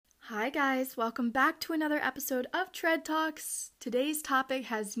Hi guys, welcome back to another episode of Tread Talks. Today's topic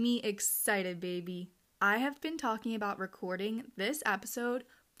has me excited, baby. I have been talking about recording this episode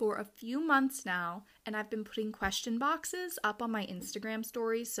for a few months now, and I've been putting question boxes up on my Instagram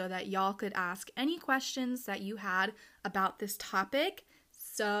stories so that y'all could ask any questions that you had about this topic.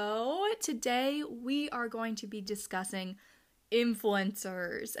 So today we are going to be discussing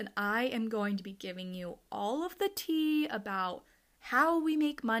influencers, and I am going to be giving you all of the tea about how we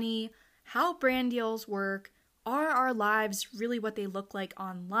make money, how brand deals work, are our lives really what they look like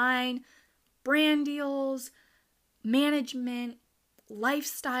online, brand deals, management,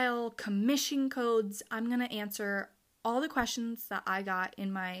 lifestyle, commission codes. I'm going to answer all the questions that I got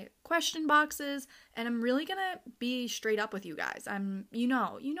in my question boxes, and I'm really going to be straight up with you guys. You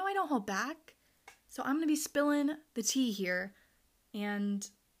know I don't hold back. So I'm going to be spilling the tea here. And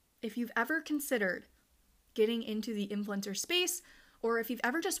if you've ever considered getting into the influencer space, or if you've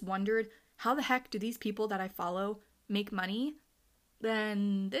ever just wondered how the heck do these people that I follow make money,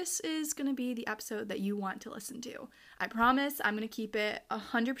 then this is going to be the episode that you want to listen to. I promise I'm going to keep it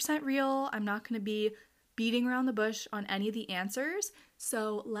 100% real. I'm not going to be beating around the bush on any of the answers.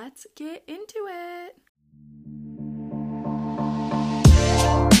 So let's get into it.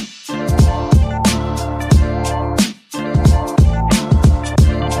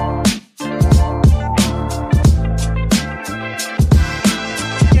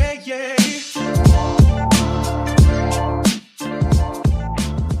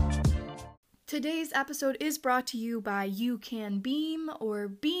 Today's episode is brought to you by You Can Beam, or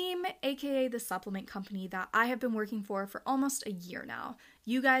Beam, aka the supplement company that I have been working for almost a year now.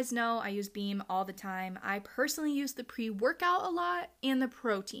 You guys know I use Beam all the time. I personally use the pre-workout a lot and the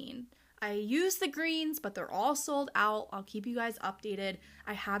protein. I use the greens, but they're all sold out. I'll keep you guys updated.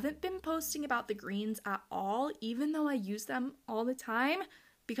 I haven't been posting about the greens at all, even though I use them all the time,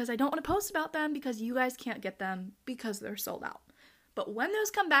 because I don't want to post about them because you guys can't get them because they're sold out. But when those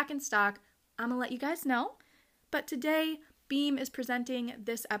come back in stock, I'm going to let you guys know. But today, Beam is presenting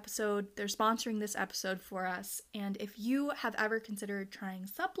this episode. They're sponsoring this episode for us. And if you have ever considered trying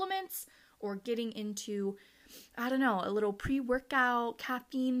supplements or getting into, a little pre-workout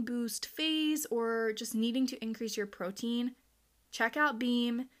caffeine boost phase, or just needing to increase your protein, check out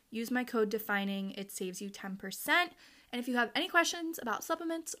Beam. Use my code DEFINING. It saves you 10%. And if you have any questions about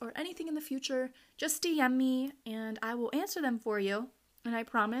supplements or anything in the future, just DM me and I will answer them for you. And I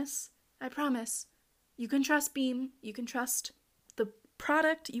promise, you can trust Beam, you can trust the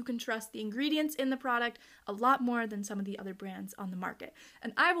product, you can trust the ingredients in the product a lot more than some of the other brands on the market.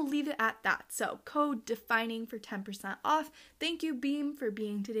 And I will leave it at that. So code DEFINING for 10% off. Thank you, Beam, for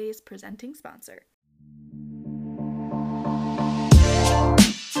being today's presenting sponsor.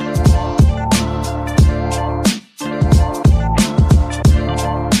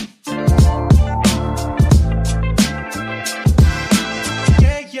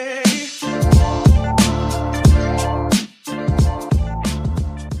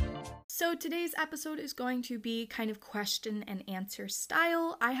 So today's episode is going to be kind of question and answer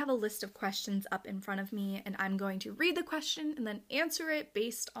style. I have a list of questions up in front of me, and I'm going to read the question and then answer it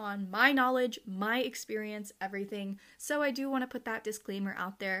based on my knowledge, my experience, everything. So I do want to put that disclaimer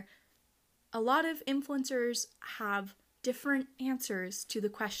out there. A lot of influencers have different answers to the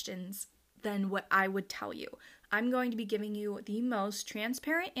questions than what I would tell you. I'm going to be giving you the most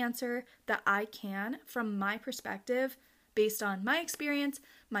transparent answer that I can from my perspective, based on my experience,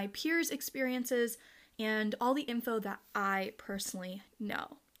 my peers' experiences, and all the info that I personally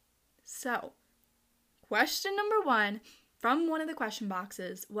know. So, question number 1 from one of the question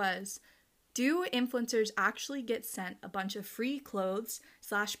boxes was, do influencers actually get sent a bunch of free clothes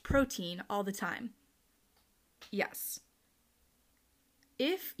 / protein all the time? Yes.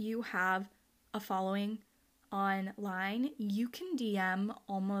 If you have a following online, you can DM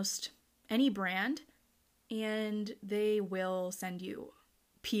almost any brand and they will send you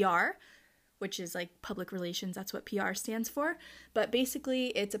PR, which is like public relations. That's what PR stands for. But basically,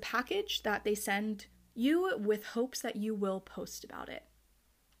 it's a package that they send you with hopes that you will post about it.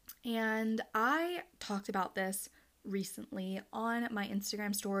 And I talked about this recently on my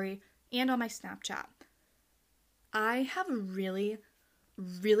Instagram story and on my Snapchat. I have really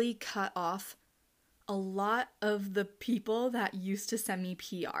cut off a lot of the people that used to send me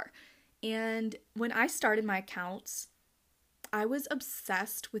PR. And when I started my accounts, I was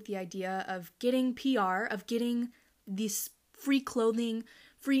obsessed with the idea of getting PR, of getting these free clothing,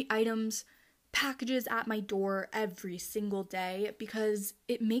 free items, packages at my door every single day, because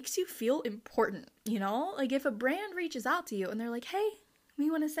it makes you feel important, you know? Like if a brand reaches out to you and they're like, hey,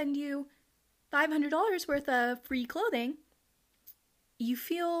 we want to send you $500 worth of free clothing, you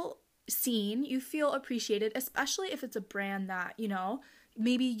feel seen, you feel appreciated, especially if it's a brand that,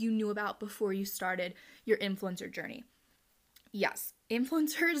 maybe you knew about before you started your influencer journey. Yes,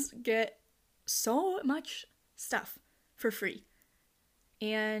 influencers get so much stuff for free.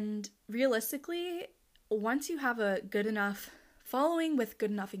 And realistically, once you have a good enough following with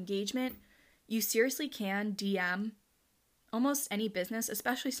good enough engagement, you seriously can DM almost any business,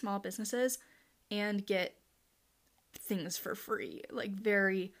 especially small businesses, and get things for free, like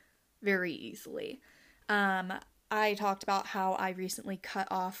very, very easily. I talked about how I recently cut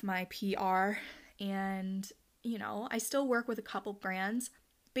off my PR, and I still work with a couple brands,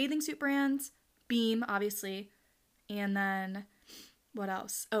 bathing suit brands, Beam, obviously, and then what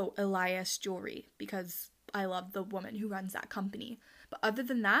else? Oh, Elias Jewelry, because I love the woman who runs that company. But other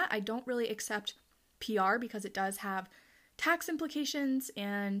than that, I don't really accept PR because it does have tax implications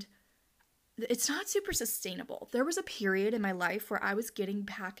and it's not super sustainable. There was a period in my life where I was getting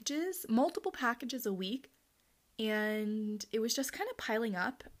packages, multiple packages a week, and it was just kind of piling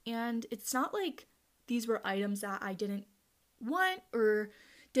up. And it's not like these were items that I didn't want or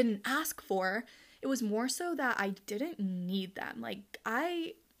didn't ask for. It was more so that I didn't need them. Like,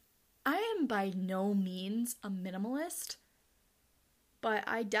 I am by no means a minimalist, but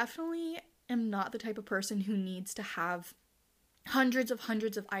I definitely am not the type of person who needs to have hundreds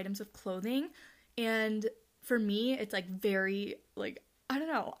of items of clothing. And for me, it's like very, like, I don't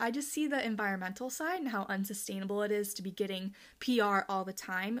know, I just see the environmental side and how unsustainable it is to be getting PR all the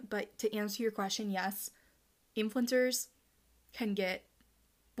time. But to answer your question, yes, influencers can get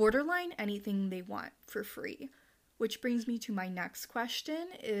borderline anything they want for free. Which brings me to my next question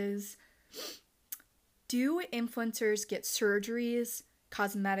is, do influencers get surgeries,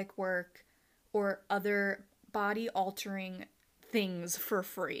 cosmetic work, or other body-altering things for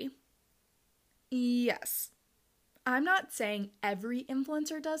free? Yes. I'm not saying every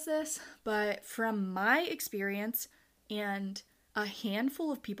influencer does this, but from my experience and a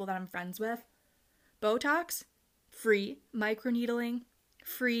handful of people that I'm friends with, Botox, free. Microneedling,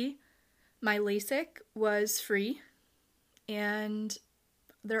 free. My LASIK was free. And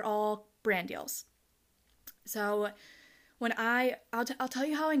they're all brand deals. So when I'll tell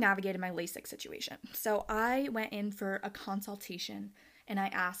you how I navigated my LASIK situation. So I went in for a consultation and I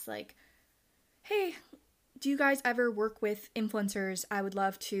asked, like, hey, do you guys ever work with influencers? I would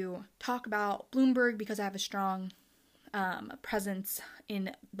love to talk about Bloomberg because I have a strong presence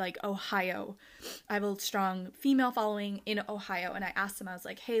in, like, Ohio. I have a strong female following in Ohio, and I asked them, I was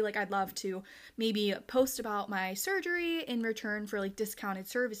like, hey, like, I'd love to maybe post about my surgery in return for, like, discounted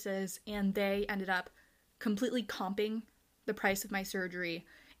services, and they ended up completely comping the price of my surgery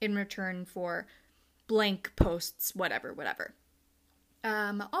in return for blank posts, whatever.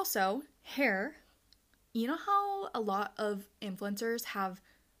 Also, hair. You know how a lot of influencers have,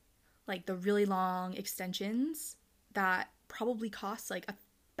 like, the really long extensions that probably cost like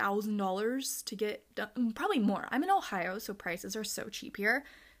 $1,000 to get done? Probably more. I'm in Ohio, so prices are so cheap here.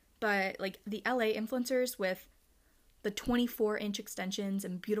 But, like, the LA influencers with the 24-inch extensions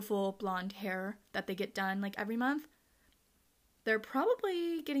and beautiful blonde hair that they get done, like, every month, they're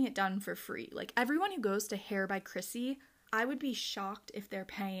probably getting it done for free. Like, everyone who goes to Hair by Chrissy, I would be shocked if they're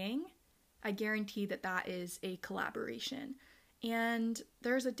paying. I guarantee that that is a collaboration. And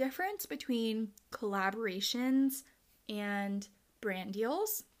there's a difference between collaborations and brand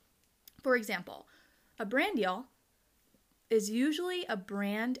deals. For example, a brand deal is usually a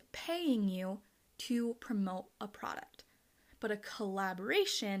brand paying you to promote a product. But a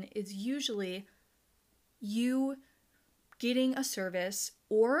collaboration is usually you getting a service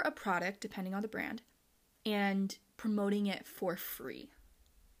or a product, depending on the brand, and promoting it for free.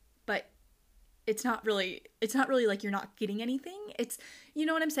 But it's not really like you're not getting anything. It's, you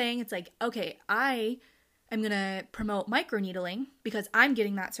know what I'm saying? It's like, okay, I am going to promote microneedling because I'm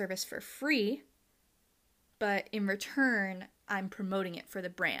getting that service for free, but in return, I'm promoting it for the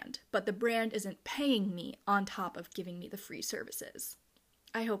brand. But the brand isn't paying me on top of giving me the free services.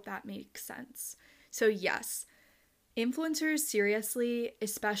 I hope that makes sense. So yes, influencers, seriously,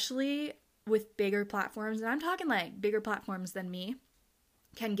 especially with bigger platforms, and I'm talking like bigger platforms than me,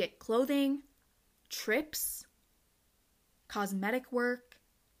 can get clothing, trips, cosmetic work,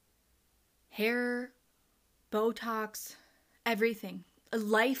 hair, Botox, everything.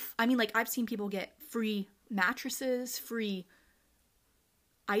 Life, I mean, like, I've seen people get free mattresses, free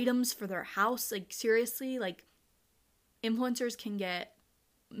items for their house. Like, seriously, like, influencers can get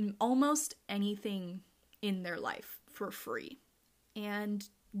almost anything in their life for free. And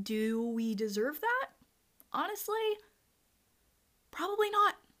do we deserve that? Honestly, probably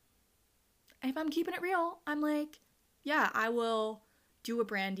not. If I'm keeping it real, I'm like, yeah, I will do a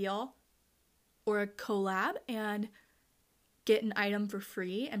brand deal or a collab and get an item for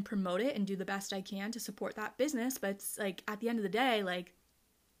free and promote it and do the best I can to support that business. But it's like, at the end of the day, like,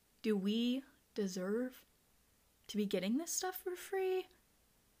 do we deserve to be getting this stuff for free?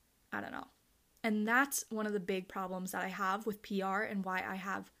 I don't know. And that's one of the big problems that I have with PR and why I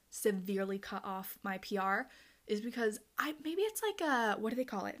have severely cut off my PR is because maybe it's like what do they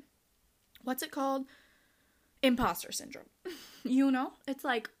call it? What's it called? Imposter syndrome. You know? It's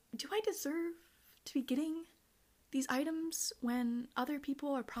like, do I deserve to be getting these items when other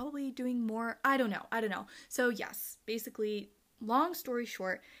people are probably doing more? I don't know. So yes, basically, long story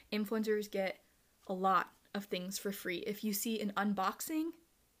short, influencers get a lot of things for free. If you see an unboxing,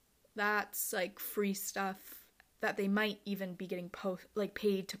 that's like free stuff that they might even be getting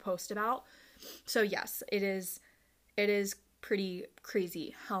paid to post about. So yes, it is pretty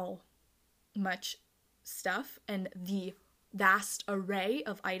crazy how much stuff and the vast array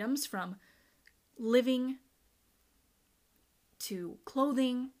of items from living to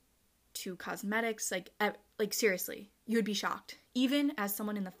clothing to cosmetics, like seriously, you would be shocked. Even as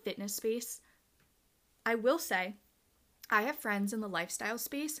someone in the fitness space, I will say I have friends in the lifestyle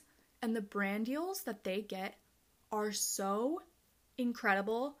space and the brand deals that they get are so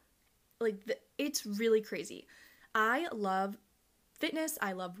incredible. Like, it's really crazy. I love fitness.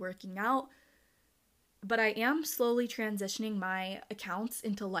 I love working out. But I am slowly transitioning my accounts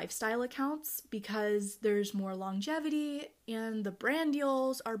into lifestyle accounts because there's more longevity and the brand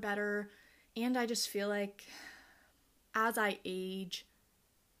deals are better. And I just feel like as I age,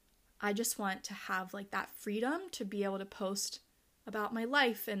 I just want to have like that freedom to be able to post about my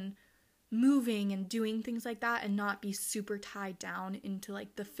life and moving and doing things like that and not be super tied down into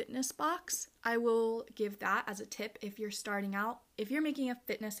like the fitness box. I will give that as a tip if you're starting out. If you're making a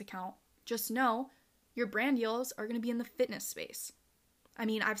fitness account, just know your brand deals are going to be in the fitness space. I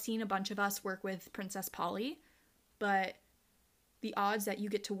mean, I've seen a bunch of us work with Princess Polly, but the odds that you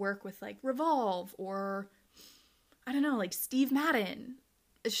get to work with like Revolve or I don't know, like Steve Madden,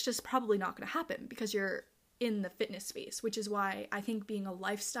 it's just probably not going to happen because you're in the fitness space, which is why I think being a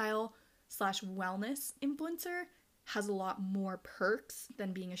lifestyle/wellness influencer has a lot more perks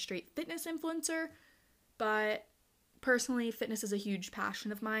than being a straight fitness influencer. But personally, fitness is a huge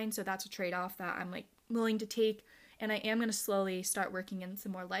passion of mine, so that's a trade-off that I'm like willing to take, and I am going to slowly start working in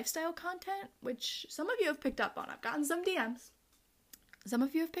some more lifestyle content, which some of you have picked up on. I've gotten some DMs. Some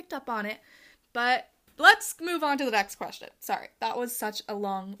of you have picked up on it, but let's move on to the next question. Sorry, that was such a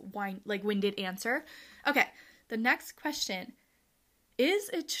long, winded answer. Okay, the next question. Is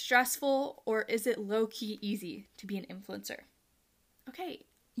it stressful or is it low-key easy to be an influencer? Okay,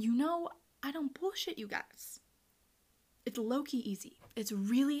 you know I don't bullshit you guys. It's low-key easy. It's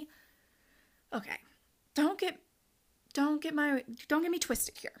really okay. Don't get me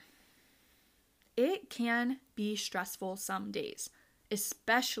twisted here. It can be stressful some days,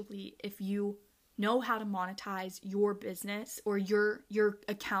 especially if you know how to monetize your business or your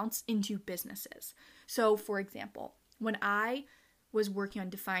accounts into businesses. So, for example, when I was working on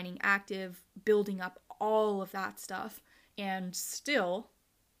Defining Active, building up all of that stuff, and still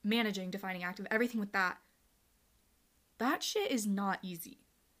managing Defining Active, everything with that shit is not easy.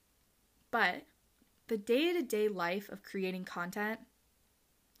 But the day-to-day life of creating content,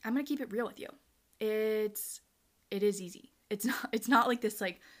 I'm gonna keep it real with you. It is easy. It's not like this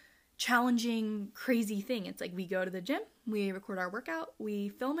like challenging, crazy thing. It's like we go to the gym, we record our workout, we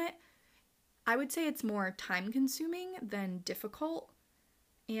film it. I would say it's more time-consuming than difficult.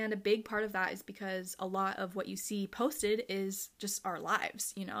 And a big part of that is because a lot of what you see posted is just our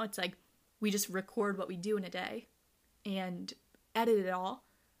lives, you know? It's like we just record what we do in a day and edit it all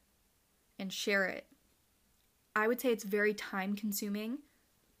and share it. I would say it's very time-consuming,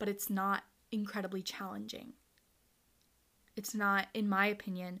 but it's not incredibly challenging. It's not, in my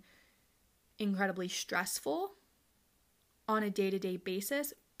opinion, incredibly stressful on a day-to-day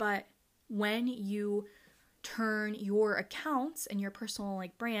basis, but when you turn your accounts and your personal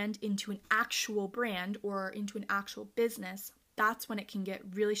like brand into an actual brand or into an actual business, that's when it can get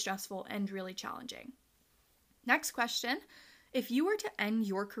really stressful and really challenging. Next question. If you were to end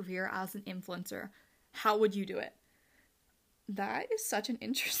your career as an influencer, how would you do it? That is such an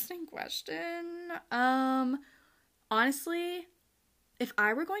interesting question. Honestly, if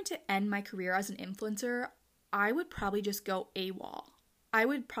I were going to end my career as an influencer, I would probably just go AWOL. I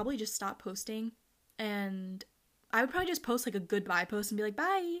would probably just stop posting, and I would probably just post like a goodbye post and be like,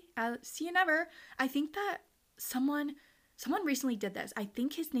 bye, I'll see you never. I think that someone recently did this. I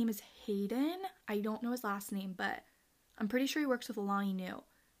think his name is Hayden. I don't know his last name, but I'm pretty sure he works with Alani Nu.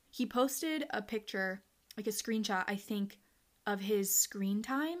 He posted a picture, like a screenshot, I think, of his screen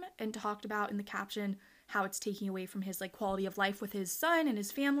time and talked about in the caption how it's taking away from his like quality of life with his son and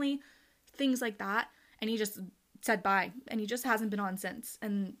his family, things like that. And he just said bye, and he just hasn't been on since.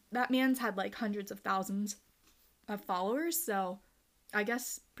 And that man's had like hundreds of thousands of followers, so I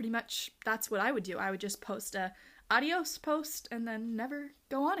guess pretty much that's what I would do. I would just post a adios post and then never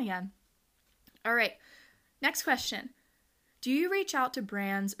go on again. All right, next question. Do you reach out to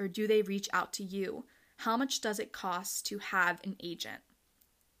brands or do they reach out to you? How much does it cost to have an agent?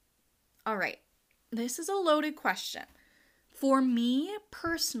 All right, this is a loaded question. For me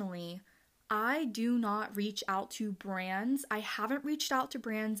personally, I do not reach out to brands. I haven't reached out to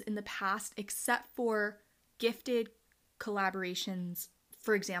brands in the past except for gifted collaborations,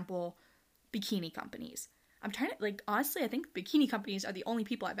 for example, bikini companies. I'm trying to, like, honestly, I think bikini companies are the only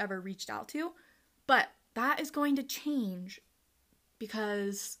people I've ever reached out to, but that is going to change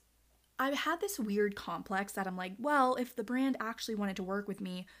because I've had this weird complex that I'm like, well, if the brand actually wanted to work with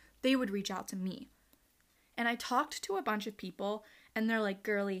me, they would reach out to me. And I talked to a bunch of people and they're like,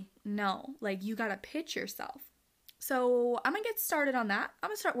 girly, no, like, you gotta pitch yourself. So I'm gonna get started on that. I'm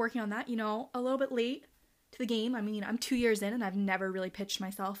gonna start working on that, a little bit late to the game. I mean, I'm 2 years in and I've never really pitched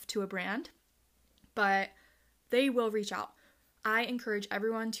myself to a brand, but they will reach out. I encourage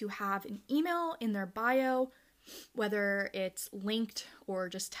everyone to have an email in their bio, whether it's linked or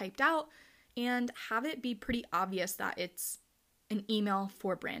just typed out, and have it be pretty obvious that it's an email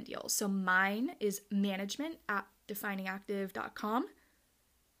for brand deals. So mine is management@definingactive.com.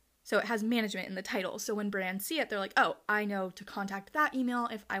 So it has management in the title. So when brands see it, they're like, oh, I know to contact that email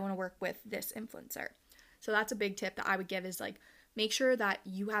if I want to work with this influencer. So that's a big tip that I would give is like, make sure that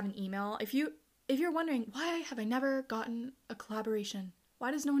you have an email. If you're wondering, why have I never gotten a collaboration?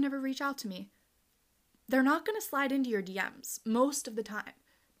 Why does no one ever reach out to me? They're not going to slide into your DMs most of the time.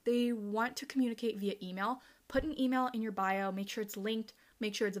 They want to communicate via email. Put an email in your bio, make sure it's linked,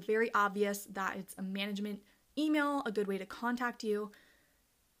 make sure it's very obvious that it's a management email, a good way to contact you.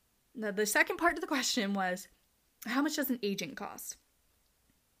 Now, the second part of the question was, how much does an agent cost?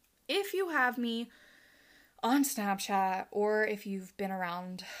 If you have me on Snapchat or if you've been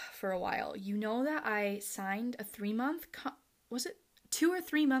around for a while, you know that I signed a 3-month, 2 or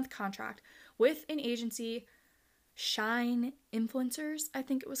 3 month contract with an agency, Shine Influencers, I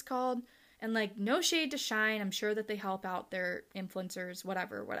think it was called. And like, no shade to Shine, I'm sure that they help out their influencers,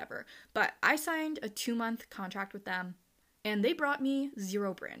 whatever. But I signed a 2-month contract with them and they brought me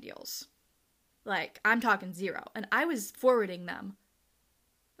 0 brand deals. Like, I'm talking 0. And I was forwarding them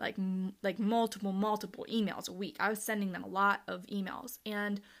like multiple emails a week. I was sending them a lot of emails.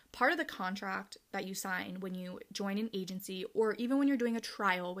 And part of the contract that you sign when you join an agency, or even when you're doing a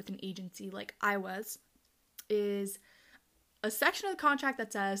trial with an agency like I was, is a section of the contract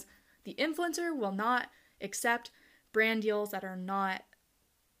that says the influencer will not accept brand deals that are not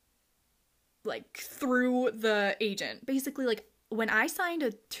like through the agent. Basically, like, when I signed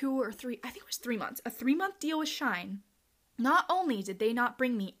a 2 or 3, I think it was 3 months, a 3-month deal with Shine, not only did they not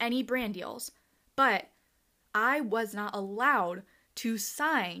bring me any brand deals, but I was not allowed to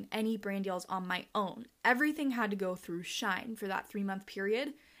sign any brand deals on my own. Everything had to go through Shine for that 3-month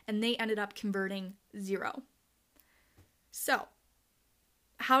period, and they ended up converting 0. So,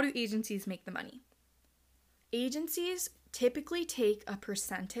 how do agencies make the money? Agencies typically take a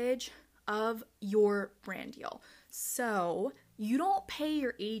percentage of your brand deal. So, you don't pay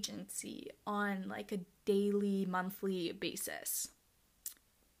your agency on like a daily, monthly basis.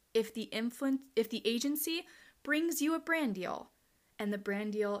 If the agency brings you a brand deal and the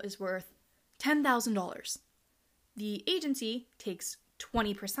brand deal is worth $10,000, the agency takes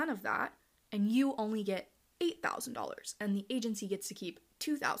 20% of that and you only get $8,000 and the agency gets to keep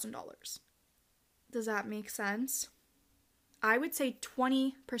 $2,000. Does that make sense? I would say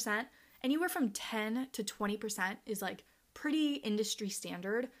 20%, anywhere from 10 to 20% is like pretty industry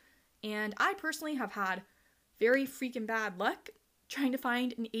standard. And I personally have had very freaking bad luck trying to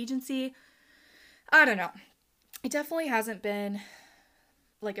find an agency. I don't know. It definitely hasn't been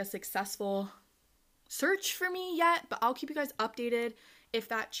like a successful search for me yet, but I'll keep you guys updated if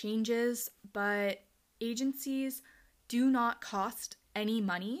that changes. But agencies do not cost any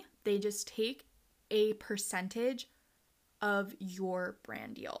money. They just take a percentage of your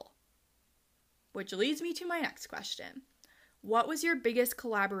brand deal. Which leads me to my next question. What was your biggest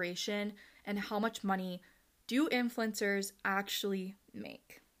collaboration and how much money do influencers actually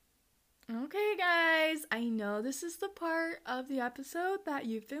make? Okay, guys, I know this is the part of the episode that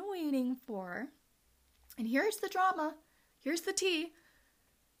you've been waiting for. And here's the drama. Here's the tea.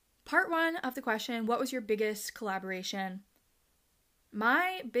 Part 1 of the question, what was your biggest collaboration?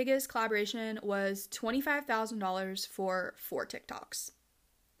 My biggest collaboration was $25,000 for 4 TikToks,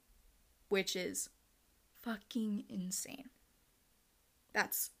 which is fucking insane.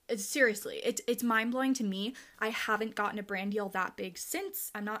 Seriously, it's mind-blowing to me. I haven't gotten a brand deal that big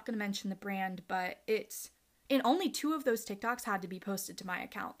since. I'm not going to mention the brand, but and only 2 of those TikToks had to be posted to my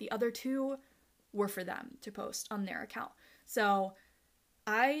account. The other 2 were for them to post on their account. So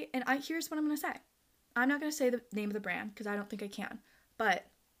here's what I'm going to say. I'm not going to say the name of the brand because I don't think I can, but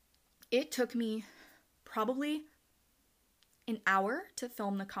it took me probably an hour to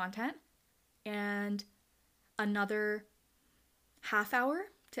film the content and another half hour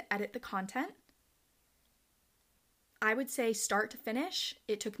to edit the content. I would say start to finish,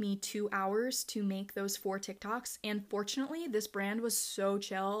 it took me 2 hours to make those 4 TikToks. And fortunately, this brand was so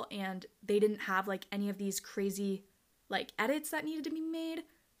chill and they didn't have like any of these crazy like edits that needed to be made.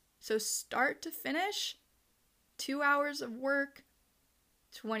 So start to finish, 2 hours of work,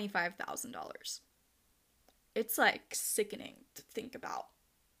 $25,000. It's like sickening to think about,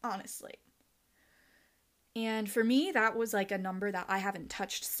 honestly. And for me, that was like a number that I haven't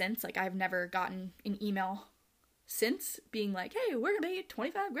touched since. Like I've never gotten an email since being like, hey, we're gonna pay you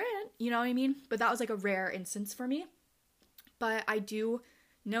 25 grand. You know what I mean? But that was like a rare instance for me. But I do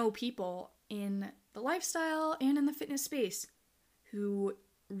know people in the lifestyle and in the fitness space who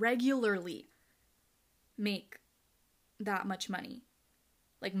regularly make that much money,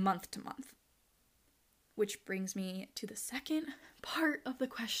 like month to month. Which brings me to the second part of the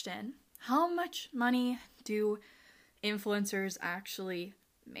question. How much money do influencers actually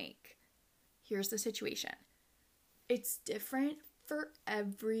make? Here's the situation. It's different for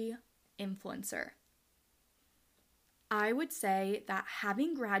every influencer. I would say that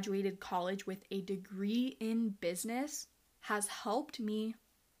having graduated college with a degree in business has helped me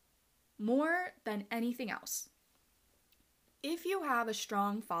more than anything else. If you have a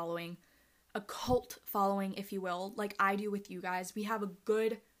strong following, a cult following, if you will, like I do with you guys, we have a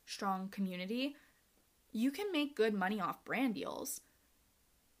good, strong community, you can make good money off brand deals.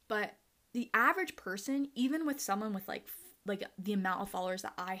 But the average person, even with someone with like the amount of followers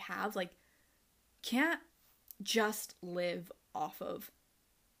that I have, like can't just live off of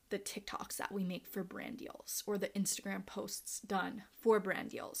the TikToks that we make for brand deals or the Instagram posts done for brand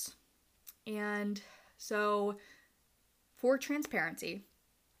deals. And so for transparency,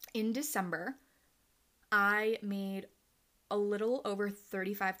 in December, I made a little over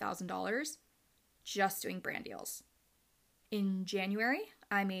 $35,000 just doing brand deals. In January,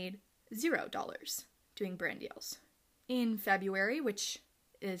 I made $0 doing brand deals. In February, which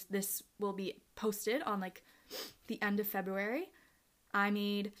is this will be posted on like the end of February, I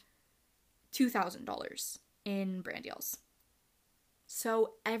made $2,000 in brand deals.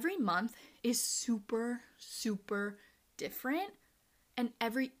 So every month is super, super different, and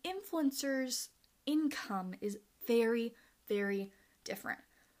every influencer's income is very, very different.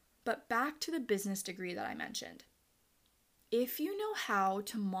 But back to the business degree that I mentioned. If you know how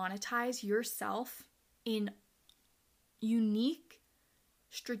to monetize yourself in unique,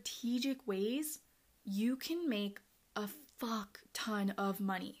 strategic ways, you can make a fuck ton of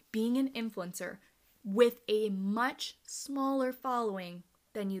money being an influencer with a much smaller following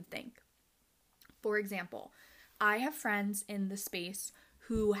than you'd think. For example, I have friends in the space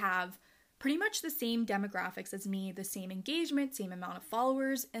who have pretty much the same demographics as me, the same engagement, same amount of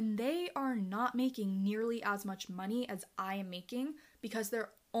followers, and they are not making nearly as much money as I am making because they're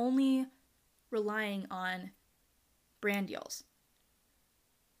only relying on brand deals.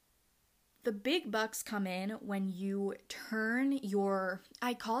 The big bucks come in when you turn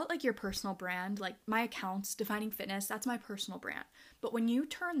I call it like your personal brand, like my accounts, Defining Fitness, that's my personal brand. But when you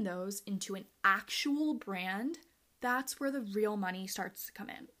turn those into an actual brand, that's where the real money starts to come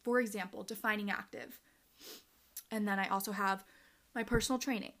in. For example, Defining Active. And then I also have my personal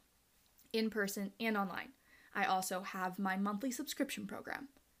training, in person and online. I also have my monthly subscription program.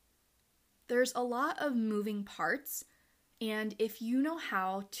 There's a lot of moving parts, and if you know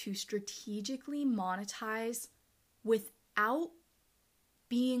how to strategically monetize without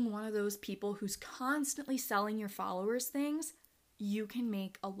being one of those people who's constantly selling your followers things, you can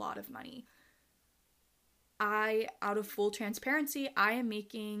make a lot of money. Out of full transparency, I am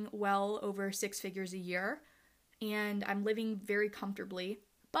making well over 6 figures a year, and I'm living very comfortably,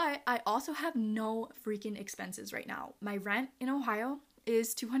 but I also have no freaking expenses right now. My rent in Ohio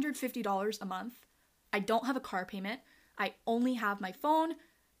is $250 a month. I don't have a car payment. I only have my phone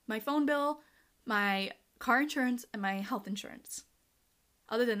bill, my car insurance, and my health insurance.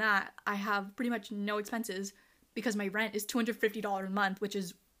 Other than that, I have pretty much no expenses because my rent is $250 a month, which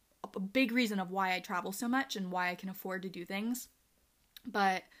is a big reason of why I travel so much and why I can afford to do things.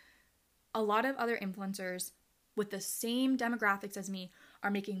 But a lot of other influencers with the same demographics as me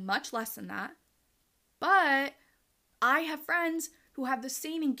are making much less than that. But I have friends who have the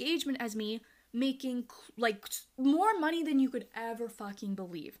same engagement as me making like more money than you could ever fucking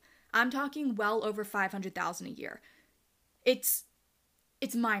believe. I'm talking well over 500,000 a year. It's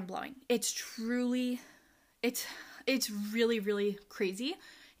mind-blowing. It's truly it's really, really crazy.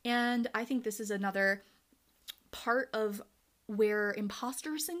 And I think this is another part of where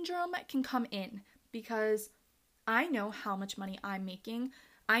imposter syndrome can come in, because I know how much money I'm making.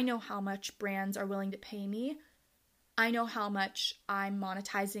 I know how much brands are willing to pay me. I know how much I'm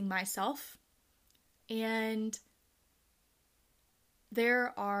monetizing myself. And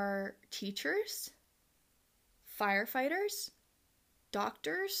there are teachers, firefighters,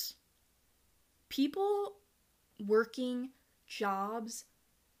 doctors, people working jobs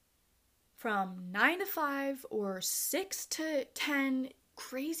from 9 to 5 or 6 to 10,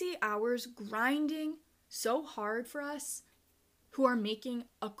 crazy hours, grinding so hard for us, who are making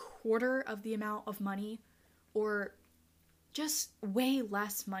a quarter of the amount of money or just way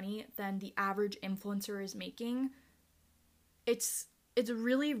less money than the average influencer is making. It's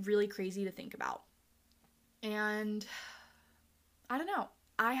really, really crazy to think about. And I don't know.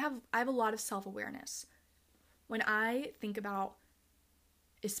 I have a lot of self-awareness. When I think about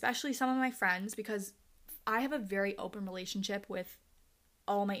especially some of my friends, because I have a very open relationship with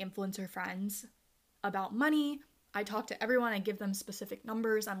all my influencer friends about money. I talk to everyone, I give them specific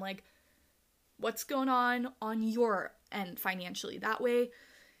numbers. I'm like, what's going on your end financially? That way,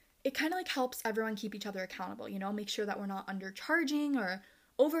 it kind of like helps everyone keep each other accountable, you know, make sure that we're not undercharging or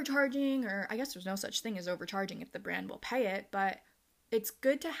overcharging, or I guess there's no such thing as overcharging if the brand will pay it, but it's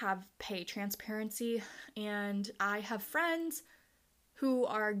good to have pay transparency. And I have friends who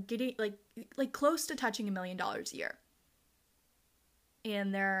are getting like close to touching $1 million a year.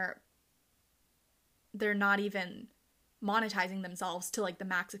 And they're not even monetizing themselves to like the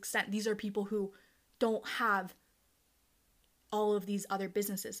max extent. These are people who don't have all of these other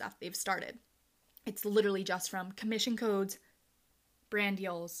businesses that they've started. It's literally just from commission codes, brand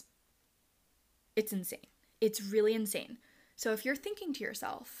deals. It's insane. It's really insane. So if you're thinking to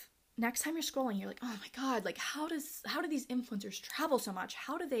yourself, next time you're scrolling, you're like, oh my God, like how do these influencers travel so much?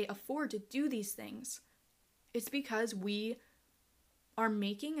 How do they afford to do these things? It's because we are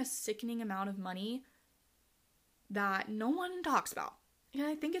making a sickening amount of money that no one talks about. And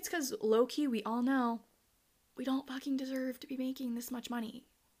I think it's because low-key we all know we don't fucking deserve to be making this much money.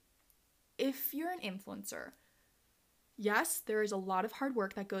 If you're an influencer, yes, there is a lot of hard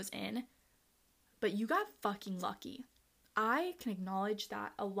work that goes in, but you got fucking lucky. I can acknowledge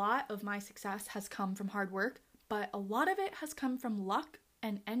that a lot of my success has come from hard work, but a lot of it has come from luck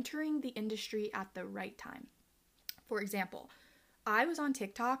and entering the industry at the right time. For example, I was on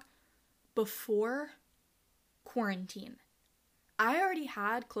TikTok before quarantine. I already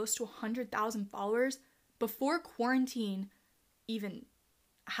had close to 100,000 followers before quarantine even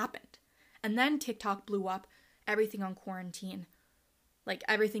happened. And then TikTok blew up, everything on quarantine. Like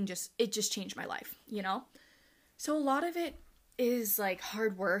everything just changed my life, you know? So a lot of it is like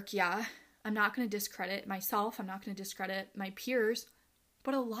hard work, yeah. I'm not going to discredit myself. I'm not going to discredit my peers.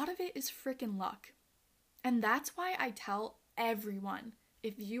 But a lot of it is freaking luck. And that's why I tell everyone,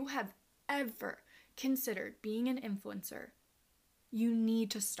 if you have ever considered being an influencer, you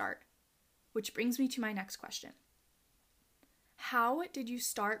need to start. Which brings me to my next question. How did you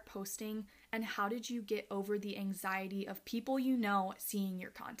start posting, and how did you get over the anxiety of people you know seeing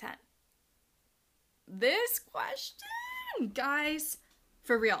your content? This question, guys,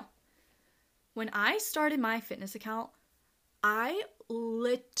 for real. When I started my fitness account, I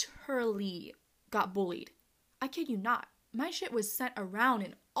literally got bullied. I kid you not. My shit was sent around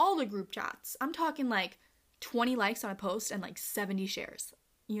in all the group chats. I'm talking like 20 likes on a post and like 70 shares.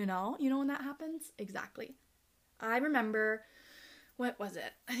 You know when that happens? Exactly. I remember, what was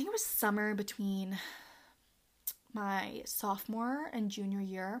it? I think it was summer between my sophomore and junior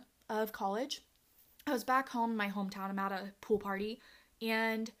year of college. I was back home in my hometown. I'm at a pool party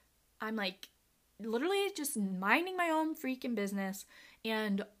and I'm like literally just minding my own freaking business,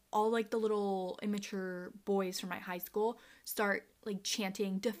 and all like the little immature boys from my high school start like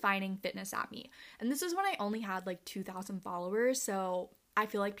chanting defining fitness at me. And this is when I only had like 2,000 followers, so I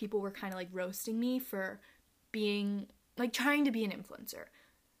feel like people were kind of like roasting me for being like trying to be an influencer.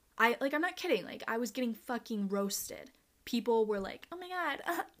 I'm not kidding, like I was getting fucking roasted. People were like, oh my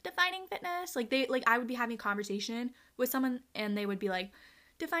God, defining fitness. I would be having a conversation with someone and they would be like,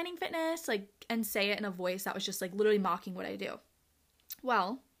 defining fitness, like, and say it in a voice that was just like literally mocking what I do.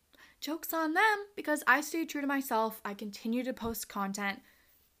 Well, joke's on them because I stayed true to myself. I continued to post content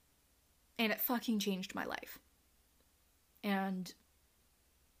and it fucking changed my life. And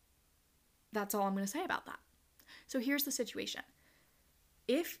that's all I'm going to say about that. So here's the situation.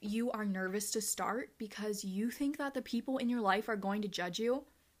 If you are nervous to start because you think that the people in your life are going to judge you,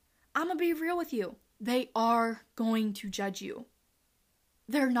 I'm going to be real with you. They are going to judge you.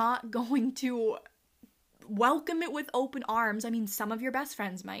 They're not going to welcome it with open arms. I mean, some of your best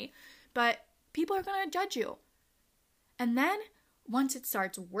friends might, but people are going to judge you. And then once it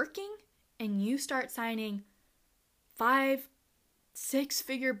starts working and you start signing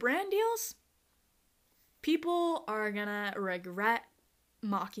 5-6-figure brand deals, people are going to regret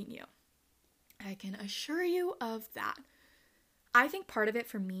mocking you. I can assure you of that. I think part of it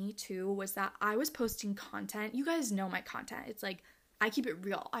for me too was that I was posting content. You guys know my content. It's like, I keep it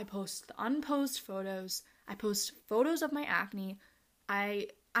real. I post the unposed photos. I post photos of my acne. I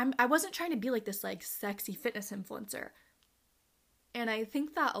wasn't trying to be like this like sexy fitness influencer. And I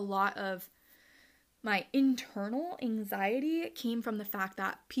think that a lot of my internal anxiety came from the fact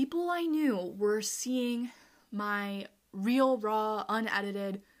that people I knew were seeing my real, raw,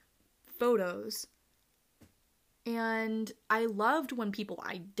 unedited photos. And I loved when people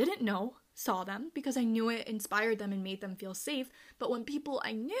I didn't know saw them because I knew it inspired them and made them feel safe. But when people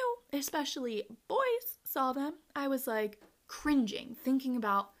I knew, especially boys, saw them, I was like cringing, thinking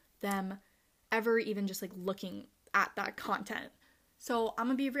about them ever even just like looking at that content. So I'm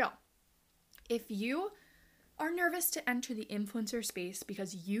gonna be real. If you are nervous to enter the influencer space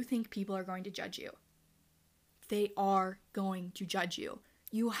because you think people are going to judge you, they are going to judge you.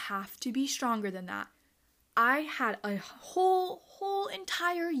 You have to be stronger than that. I had a whole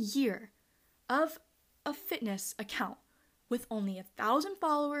entire year of a fitness account with only 1,000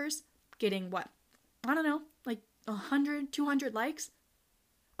 followers, getting what? I don't know, like 100, 200 likes.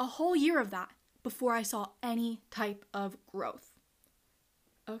 A whole year of that before I saw any type of growth.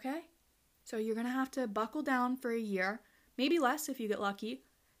 Okay? So you're going to have to buckle down for a year, maybe less if you get lucky.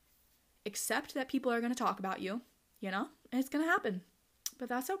 Accept that people are going to talk about you, and it's going to happen. But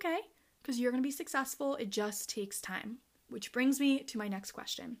that's okay, because you're going to be successful. It just takes time. Which brings me to my next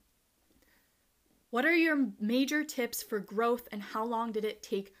question. What are your major tips for growth, and how long did it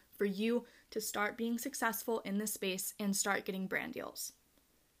take for you to start being successful in this space and start getting brand deals?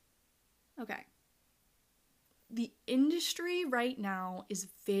 Okay. The industry right now is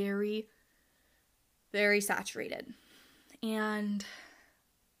very, very saturated. And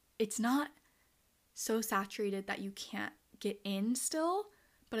it's not so saturated that you can't get in still,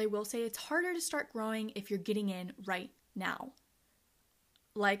 but I will say it's harder to start growing if you're getting in right now.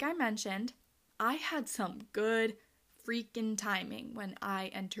 Like I mentioned, I had some good freaking timing when I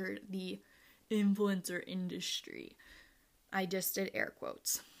entered the influencer industry. I just did air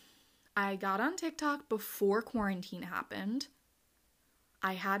quotes. I got on TikTok before quarantine happened.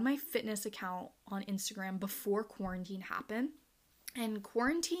 I had my fitness account on Instagram before quarantine happened. And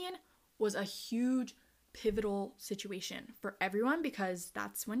quarantine was a huge pivotal situation for everyone because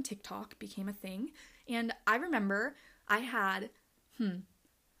that's when TikTok became a thing. And I remember I had,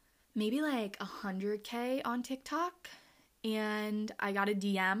 maybe like 100K on TikTok, and I got a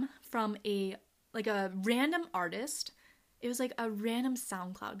DM from a random artist. It was like a random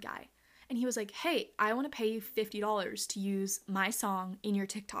SoundCloud guy. And he was like, hey, I want to pay you $50 to use my song in your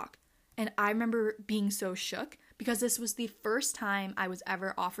TikTok. And I remember being so shook because this was the first time I was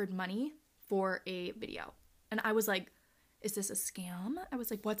ever offered money for a video. And I was like, is this a scam? I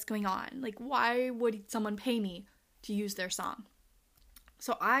was like, what's going on? Like, why would someone pay me to use their song?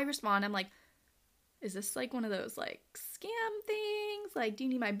 So I respond, I'm like, is this like one of those like scam things? Like, do you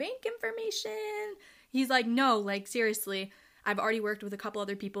need my bank information? He's like, no, like seriously, I've already worked with a couple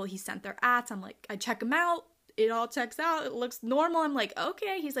other people. He sent their ads. I'm like, I check them out. It all checks out. It looks normal. I'm like,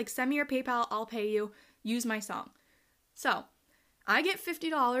 okay. He's like, send me your PayPal. I'll pay you. Use my song. So I get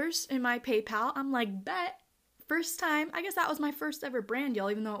 $50 in my PayPal. I'm like, bet. First time. I guess that was my first ever brand deal,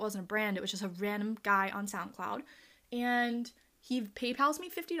 even though it wasn't a brand. It was just a random guy on SoundCloud. And he PayPals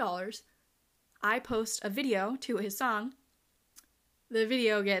me $50. I post a video to his song. The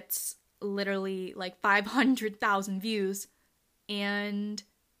video gets literally like 500,000 views. And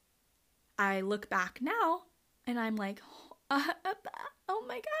I look back now and I'm like, oh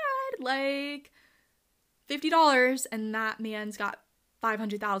my God, like $50 and that man's got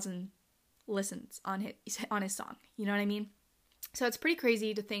 500,000 listens on his song. You know what I mean? So it's pretty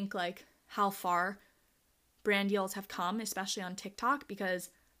crazy to think like how far brand deals have come, especially on TikTok, because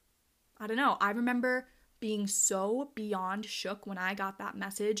I don't know, I remember being so beyond shook when I got that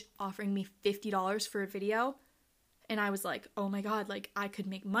message offering me $50 for a video. And I was like, oh my God, like I could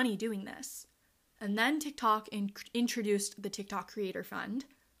make money doing this. And then TikTok introduced the TikTok Creator Fund,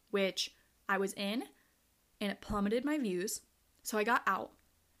 which I was in, and it plummeted my views. So I got out.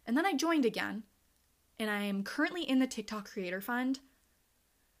 And then I joined again, and I am currently in the TikTok Creator Fund.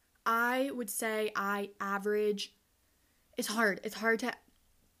 I would say I average, it's hard to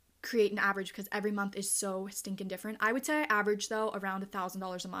create an average because every month is so stinking different. I would say I average though around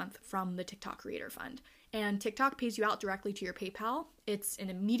 $1,000 a month from the TikTok Creator Fund. And TikTok pays you out directly to your PayPal. It's an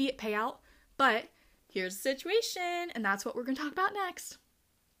immediate payout, but here's the situation, and that's what we're going to talk about next.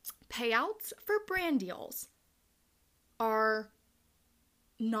 Payouts for brand deals are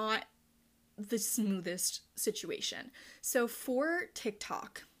not the smoothest situation. So for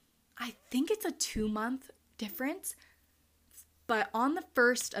TikTok, I think it's a 2-month difference, but on the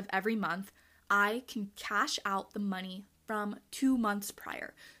 1st of every month, I can cash out the money from 2 months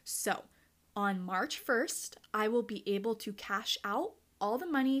prior. So on March 1st, I will be able to cash out all the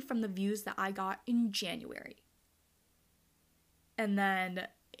money from the views that I got in January. And then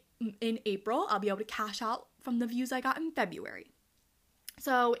in April, I'll be able to cash out from the views I got in February.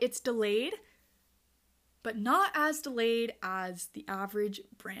 So it's delayed, but not as delayed as the average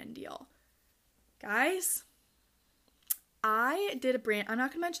brand deal. Guys, I did a brand, I'm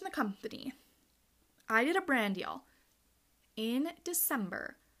not going to mention the company. I did a brand deal in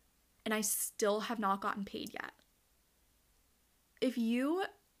December, and I still have not gotten paid yet. If you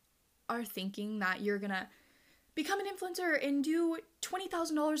are thinking that you're going to become an influencer and do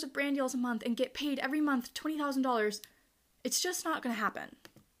 $20,000 of brand deals a month and get paid every month $20,000, it's just not going to happen.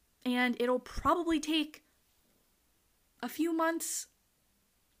 And it'll probably take a few months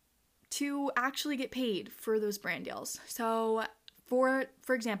to actually get paid for those brand deals. So for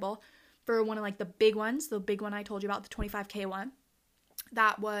example, for one of like the big ones, the big one I told you about, the 25K one,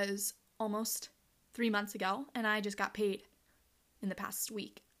 that was almost 3 months ago, and I just got paid in the past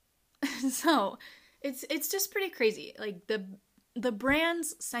week. So it's just pretty crazy. Like the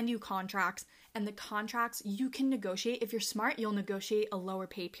brands send you contracts, and the contracts you can negotiate. If you're smart, you'll negotiate a lower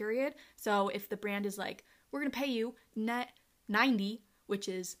pay period. So if the brand is like, we're going to pay you net 90, which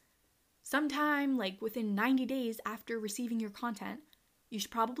is sometime like within 90 days after receiving your content, you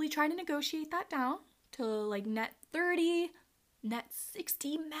should probably try to negotiate that down to like net 30, net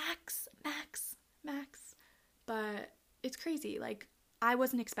 60 max. But it's crazy. Like, I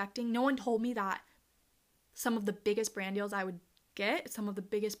wasn't expecting, no one told me that some of the biggest brand deals I would get, some of the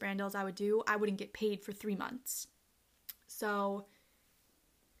biggest brand deals I would do, I wouldn't get paid for 3 months. So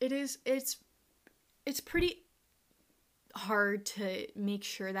it's pretty hard to make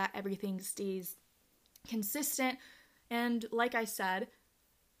sure that everything stays consistent. And like I said,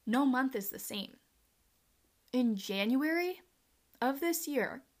 no month is the same. In January of this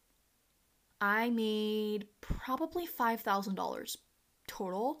year, I made probably $5,000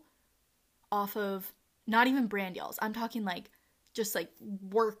 total off of not even brand deals. I'm talking like just like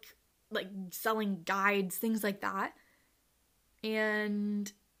work, like selling guides, things like that.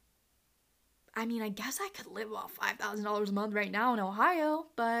 And I mean, I guess I could live off $5,000 a month right now in Ohio,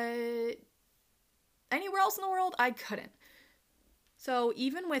 but anywhere else in the world, I couldn't. So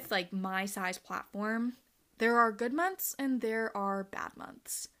even with like my size platform, there are good months and there are bad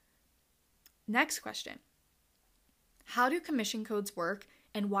months. Next question. How do commission codes work,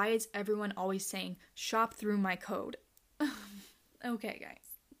 and why is everyone always saying, shop through my code? Okay, guys.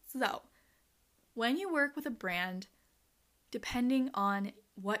 So, when you work with a brand, depending on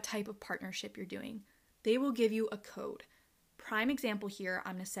what type of partnership you're doing, they will give you a code. Prime example here,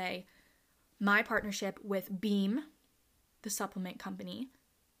 I'm going to say my partnership with Beam, the supplement company.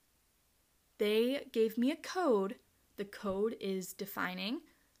 They gave me a code. The code is defining.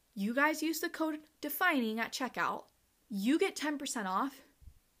 You guys use the code defining at checkout. You get 10% off,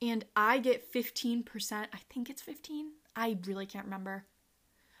 and I get 15%. I think it's 15. I really can't remember.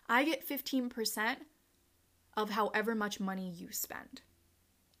 I get 15% of however much money you spend.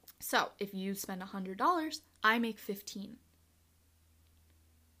 So if you spend $100, I make 15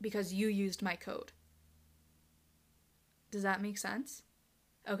 because you used my code. Does that make sense?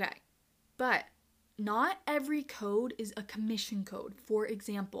 Okay. But not every code is a commission code. For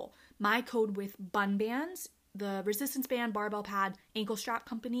example, my code with Bun Bands, the resistance band, barbell pad, ankle strap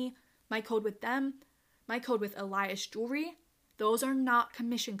company, my code with them, my code with Elias Jewelry, those are not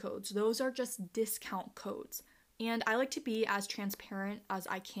commission codes. Those are just discount codes. And I like to be as transparent as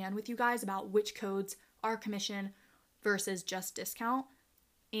I can with you guys about which codes are commission versus just discount.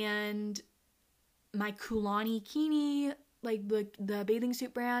 And my Kulani Kini, like the bathing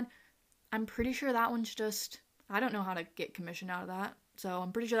suit brand, I'm pretty sure that one's just, I don't know how to get commission out of that. So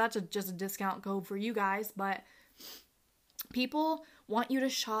I'm pretty sure that's just a discount code for you guys. But People want you to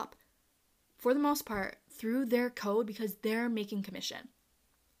shop, for the most part, through their code because they're making commission.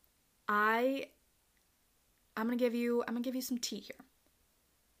 I'm gonna give you some tea here.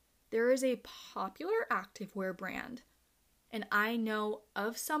 There is a popular activewear brand, and I know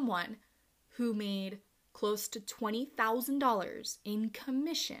of someone who made close to $20,000 in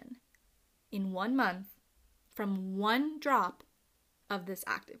commission in 1 month from one drop of this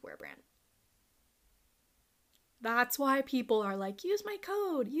activewear brand. That's why people are like, use my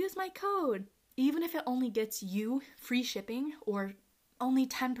code. Even if it only gets you free shipping or only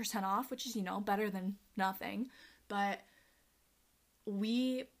 10% off, which is, better than nothing. But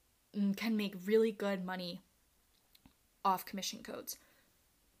we can make really good money off commission codes.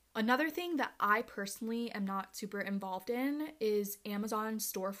 Another thing that I personally am not super involved in is Amazon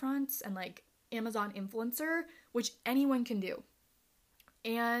storefronts and like Amazon influencer, which anyone can do.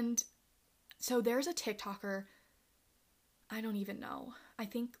 And so there's a TikToker, I don't even know. I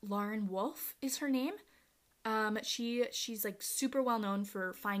think Lauren Wolf is her name. She's like super well known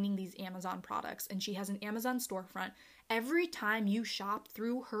for finding these Amazon products, and she has an Amazon storefront. Every time you shop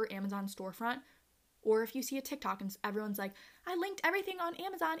through her Amazon storefront, or if you see a TikTok and everyone's like, I linked everything on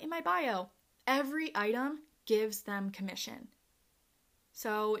Amazon in my bio, every item gives them commission.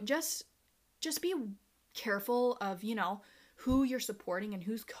 So just be careful of, who you're supporting and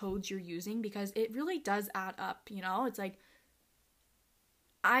whose codes you're using, because it really does add up, It's like,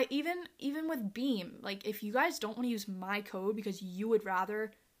 even with Beam, like if you guys don't want to use my code because you would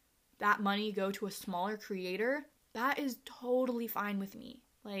rather that money go to a smaller creator, that is totally fine with me.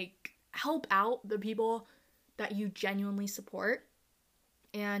 Like, help out the people that you genuinely support,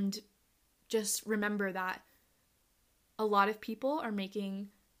 and just remember that a lot of people are making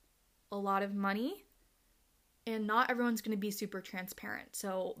a lot of money, and not everyone's going to be super transparent.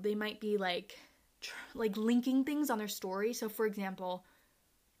 So they might be like linking things on their story. So for example,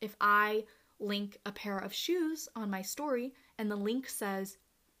 if I link a pair of shoes on my story and the link says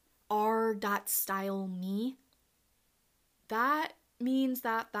r.styleme, that means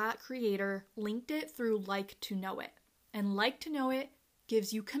that creator linked it through Like to Know It. And Like to Know It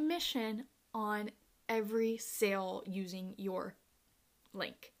gives you commission on every sale using your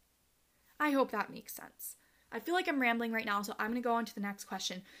link. I hope that makes sense. I feel like I'm rambling right now, so I'm going to go on to the next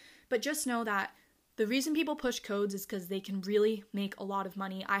question. But just know that the reason people push codes is because they can really make a lot of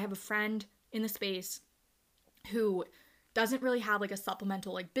money. I have a friend in the space who doesn't really have like a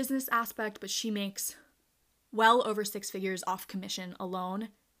supplemental like business aspect, but she makes well over 6 figures off commission alone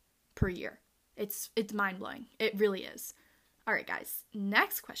per year. It's mind-blowing. It really is. All right, guys,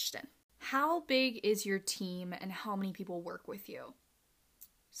 next question. How big is your team and how many people work with you?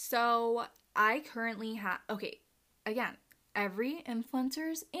 So I currently have, again, every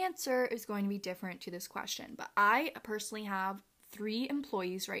influencer's answer is going to be different to this question, but I personally have 3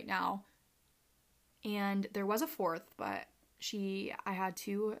 employees right now, and there was a 4th, but I had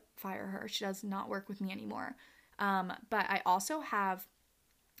to fire her. She does not work with me anymore. But I also have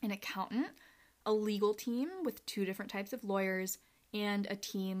an accountant, a legal team with 2 different types of lawyers, and a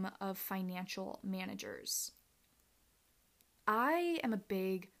team of financial managers. I am a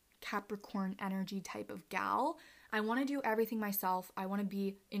big Capricorn energy type of gal. I want to do everything myself. I want to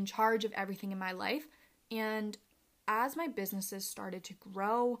be in charge of everything in my life. And as my businesses started to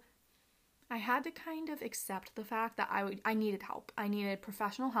grow, I had to kind of accept the fact that I needed help. I needed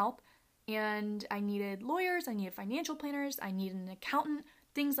professional help, and I needed lawyers, I needed financial planners, I needed an accountant,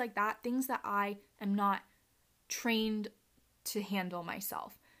 things like that, things that I am not trained to handle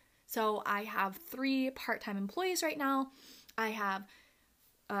myself. So I have 3 part-time employees right now. I have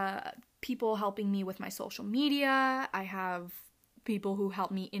people helping me with my social media. I have people who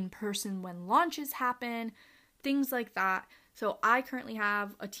help me in person when launches happen, things like that. So I currently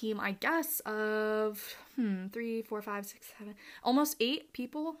have a team, I guess, of 3, 4, 5, 6, 7, almost 8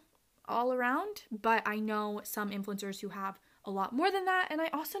 people all around. But I know some influencers who have a lot more than that. And I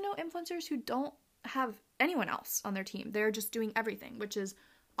also know influencers who don't have anyone else on their team. They're just doing everything, which is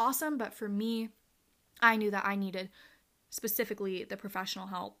awesome. But for me, I knew that I needed specifically the professional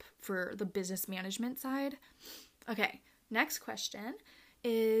help for the business management side. Okay, next question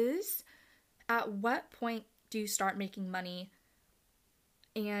is, at what point do you start making money,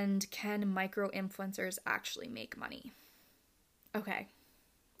 and can micro influencers actually make money? Okay,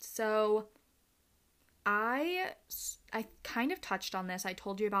 so I kind of touched on this. I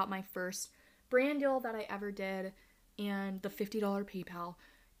told you about my first brand deal that I ever did and the $50 PayPal,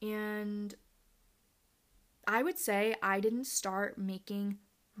 and I would say I didn't start making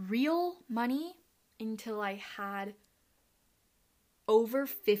real money until I had over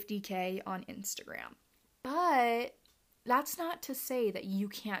 50K on Instagram. But that's not to say that you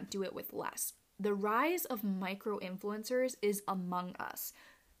can't do it with less. The rise of micro influencers is among us.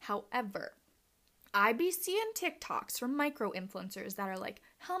 However, I be seeing TikToks from micro influencers that are like,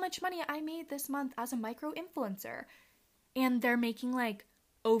 how much money I made this month as a micro influencer. And they're making like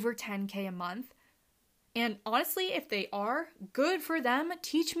over 10K a month. And honestly, if they are, good for them.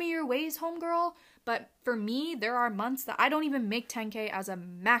 Teach me your ways, homegirl. But for me, there are months that I don't even make 10K as a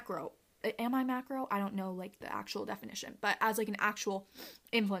macro. Am I macro? I don't know like the actual definition, but as like an actual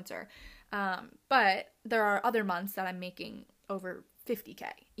influencer. But there are other months that I'm making over 50K.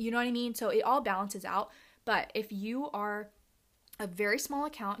 You know what I mean? So it all balances out. But if you are a very small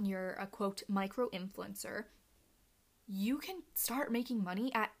account and you're a quote micro influencer, you can start making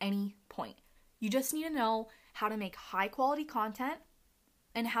money at any point. You just need to know how to make high quality content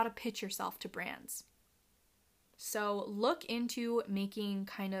and how to pitch yourself to brands. So look into making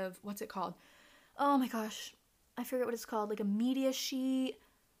kind of, what's it called? Oh my gosh, I forget what it's called, like a media sheet.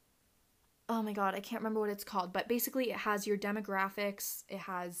 Oh my god, I can't remember what it's called, but basically it has your demographics, it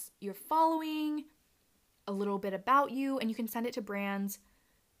has your following, a little bit about you, and you can send it to brands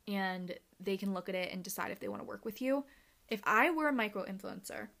and they can look at it and decide if they want to work with you. If I were a micro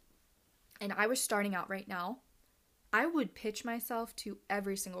influencer and I was starting out right now, I would pitch myself to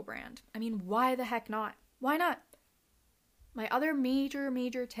every single brand. I mean, why the heck not? Why not? My other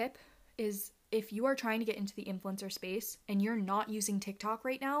major tip is if you are trying to get into the influencer space and you're not using TikTok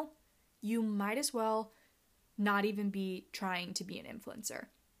right now, you might as well not even be trying to be an influencer.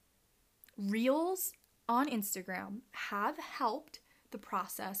 Reels on Instagram have helped the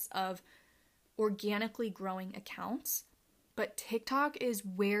process of organically growing accounts, but TikTok is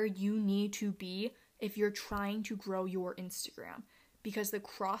where you need to be if you're trying to grow your Instagram, because the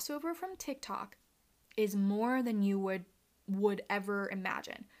crossover from TikTok is more than you would ever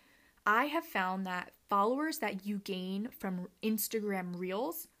imagine. I have found that followers that you gain from Instagram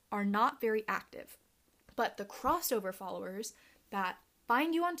Reels are not very active, but the crossover followers that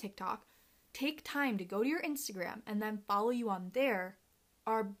find you on TikTok, take time to go to your Instagram and then follow you on there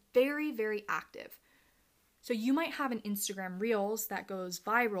are very, very active. So you might have an Instagram Reels that goes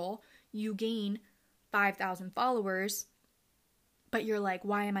viral, you gain 5,000 followers, but you're like,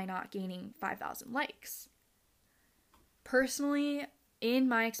 why am I not gaining 5,000 likes? Personally, in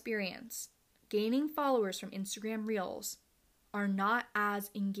my experience, gaining followers from Instagram Reels are not as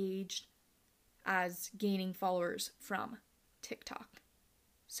engaged as gaining followers from TikTok.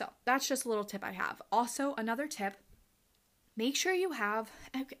 So that's just a little tip I have. Also, another tip, make sure you have,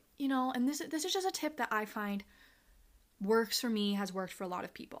 and this is just a tip that I find works for me, has worked for a lot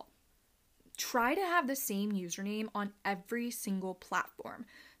of people. Try to have the same username on every single platform.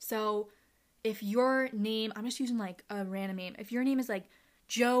 So if your name, I'm just using like a random name, if your name is like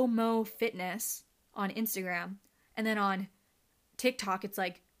Joe Mo Fitness on Instagram, and then on TikTok it's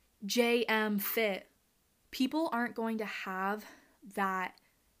like JM Fit, people aren't going to have that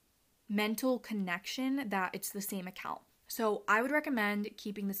mental connection that it's the same account. So I would recommend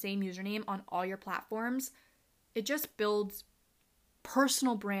keeping the same username on all your platforms. It just builds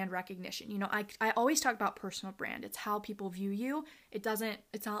personal brand recognition. You know, I always talk about personal brand. It's how people view you. It's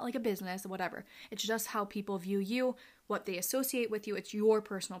not like a business or whatever. It's just how people view you, what they associate with you. It's your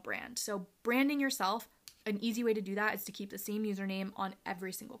personal brand. So branding yourself, an easy way to do that is to keep the same username on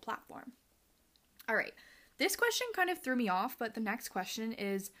every single platform. All right. This question kind of threw me off, but the next question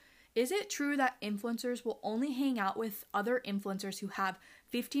is it true that influencers will only hang out with other influencers who have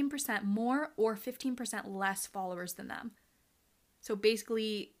 15% more or 15% less followers than them? So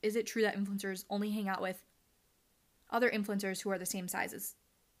basically, is it true that influencers only hang out with other influencers who are the same size as,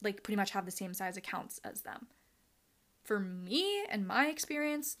 like pretty much have the same size accounts as them? For me and my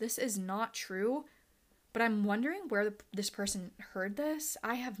experience, this is not true, but I'm wondering where this person heard this.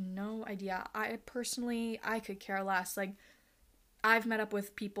 I have no idea. I could care less. Like, I've met up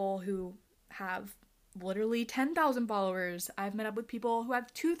with people who have literally 10,000 followers. I've met up with people who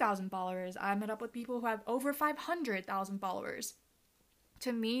have 2,000 followers. I've met up with people who have over 500,000 followers.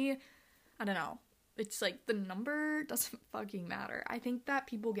 To me, I don't know. It's like the number doesn't fucking matter. I think that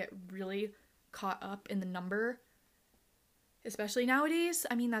people get really caught up in the number, especially nowadays.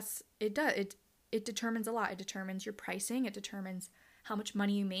 I mean, it determines a lot. It determines your pricing. It determines how much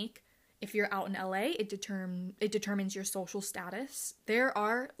money you make. If you're out in LA, it determines your social status. There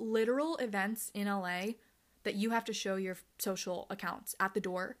are literal events in LA that you have to show your social accounts at the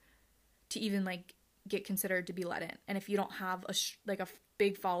door to even like get considered to be let in. And if you don't have a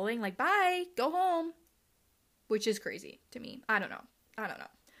big following, like, bye, go home, which is crazy to me. I don't know.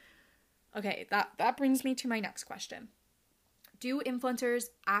 Okay, that brings me to my next question. Do influencers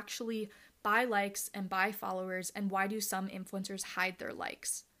actually buy likes and buy followers, and why do some influencers hide their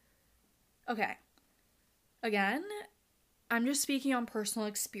likes? Okay. Again, I'm just speaking on personal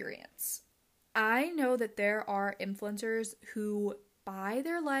experience. I know that there are influencers who buy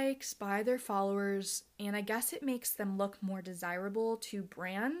their likes, buy their followers, and I guess it makes them look more desirable to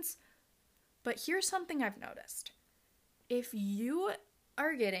brands. But here's something I've noticed. If you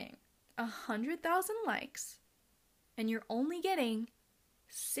are getting 100,000 likes and you're only getting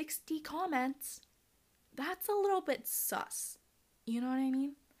 60 comments, that's a little bit sus. You know what I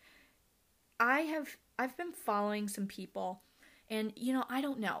mean? I've been following some people, and I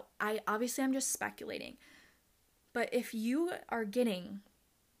don't know. I'm just speculating. But if you are getting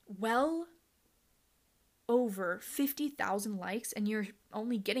well over 50,000 likes and you're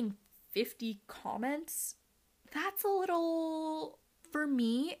only getting 50 comments, that's a little, for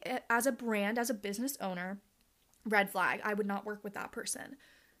me, as a brand, as a business owner, red flag. I would not work with that person.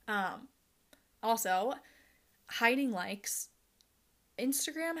 Also, hiding likes.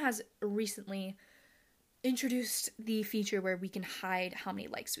 Instagram has recently introduced the feature where we can hide how many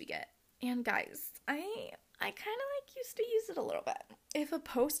likes we get. And guys, I kind of used to use it a little bit. If a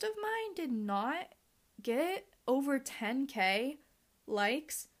post of mine did not get over 10K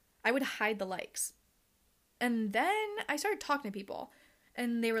likes, I would hide the likes. And then I started talking to people,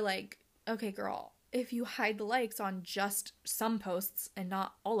 and they were like, okay, girl, if you hide the likes on just some posts and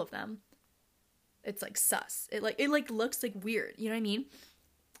not all of them, it's sus. It looks weird, you know what I mean?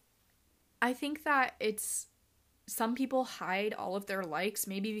 I think that some people hide all of their likes,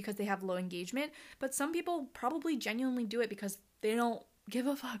 maybe because they have low engagement, but some people probably genuinely do it because they don't give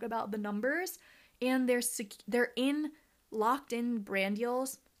a fuck about the numbers, and they're locked in brand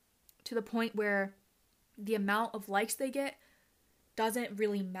deals to the point where the amount of likes they get doesn't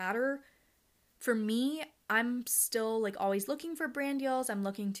really matter. For me, I'm still always looking for brand deals. I'm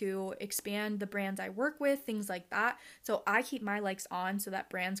looking to expand the brands I work with, things like that. So I keep my likes on so that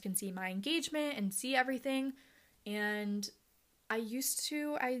brands can see my engagement and see everything. And I used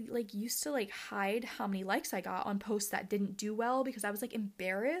to hide how many likes I got on posts that didn't do well because I was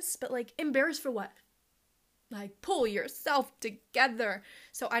embarrassed, but embarrassed for what? Pull yourself together.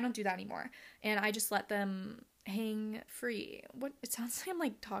 So I don't do that anymore. And I just let them hang free. What? It sounds like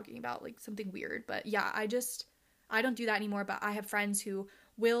I'm talking about something weird, but yeah, I don't do that anymore. But I have friends who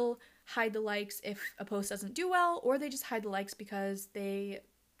will hide the likes if a post doesn't do well, or they just hide the likes because they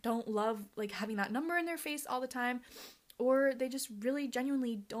don't love having that number in their face all the time, or they just really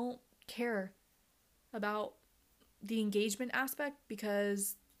genuinely don't care about the engagement aspect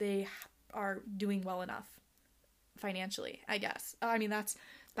because they are doing well enough financially, I guess. I mean,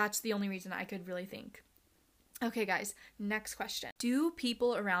 that's the only reason I could really think. Okay, guys, next question. Do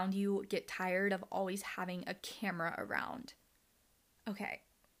people around you get tired of always having a camera around? Okay.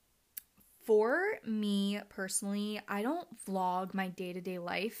 For me personally, I don't vlog my day-to-day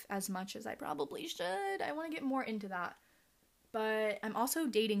life as much as I probably should. I want to get more into that. But I'm also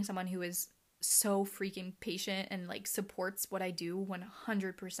dating someone who is so freaking patient and supports what I do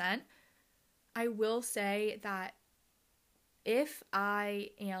 100%. I will say that if I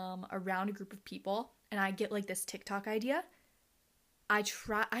am around a group of people and I get this TikTok idea, I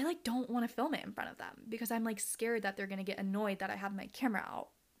don't want to film it in front of them because I'm scared that they're going to get annoyed that I have my camera out.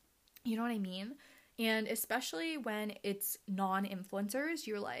 You know what I mean? And especially when it's non-influencers,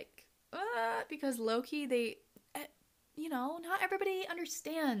 you're because low-key they, not everybody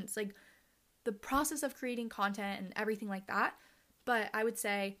understands the process of creating content and everything like that. But I would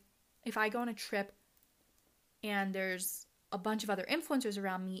say if I go on a trip and there's a bunch of other influencers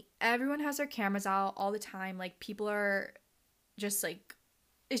around me, everyone has their cameras out all the time. People are just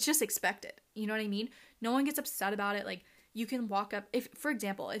it's just expected. You know what I mean? No one gets upset about it. You can walk up, for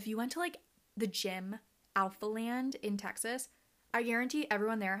example, if you went to the gym, Alpha Land in Texas, I guarantee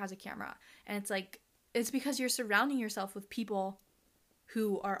everyone there has a camera. And it's because you're surrounding yourself with people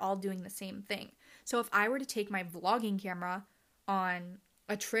who are all doing the same thing. So if I were to take my vlogging camera on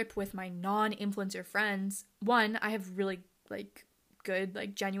a trip with my non-influencer friends, one, I have really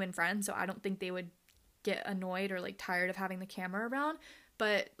good genuine friends, so I don't think they would get annoyed or tired of having the camera around.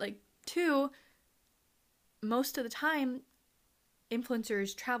 But two, most of the time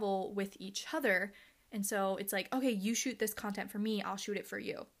influencers travel with each other, and so it's okay, you shoot this content for me, I'll shoot it for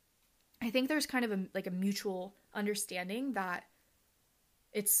you. I think there's kind of a mutual understanding that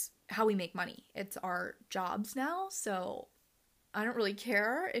it's how we make money. It's our jobs now, so I don't really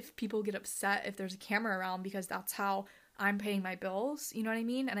care if people get upset if there's a camera around because that's how I'm paying my bills, you know what I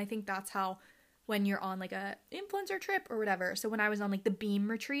mean? And I think that's how when you're on a influencer trip or whatever. So when I was on the Beam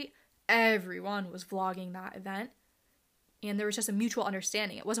retreat, everyone was vlogging that event. And there was just a mutual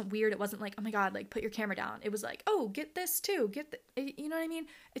understanding. It wasn't weird. It wasn't like, oh my God, like put your camera down. It was like, oh, get this too. You know what I mean?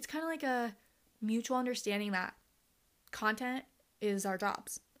 It's kind of like a mutual understanding that content is our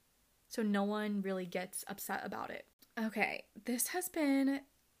jobs. So no one really gets upset about it. Okay, this has been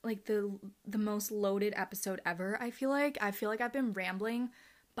like the most loaded episode ever. I feel like I've been rambling,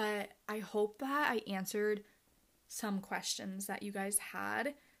 but I hope that I answered some questions that you guys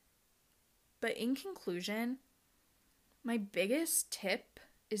had. But in conclusion, my biggest tip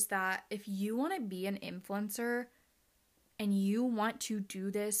is that if you want to be an influencer and you want to do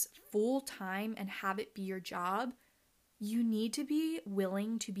this full time and have it be your job, you need to be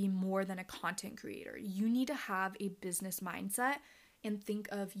willing to be more than a content creator. You need to have a business mindset and think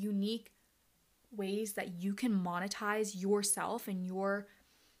of unique ways that you can monetize yourself and your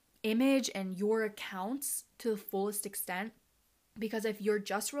image and your accounts to the fullest extent. Because if you're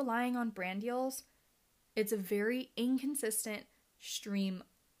just relying on brand deals, it's a very inconsistent stream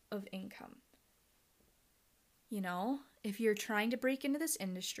of income. You know, if you're trying to break into this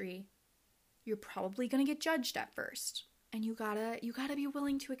industry, you're probably going to get judged at first. And you gotta be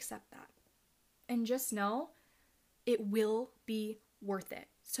willing to accept that. And just know it will be worth it.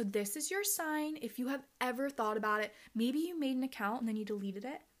 So this is your sign. If you have ever thought about it, maybe you made an account and then you deleted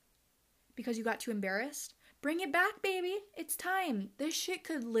it because you got too embarrassed. Bring it back, baby. It's time. This shit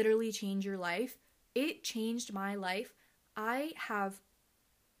could literally change your life. It changed my life. I have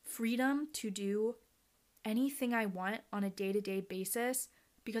freedom to do anything I want on a day-to-day basis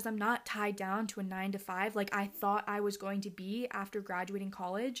because I'm not tied down to a 9-to-5 like I thought I was going to be after graduating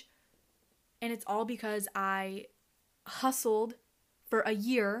college. And it's all because I hustled for a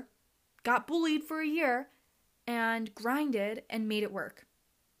year, got bullied for a year, and grinded and made it work.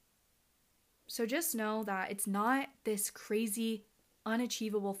 So just know that it's not this crazy,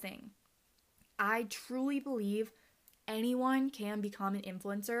 unachievable thing. I truly believe anyone can become an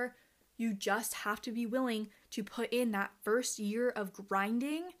influencer. You just have to be willing to put in that first year of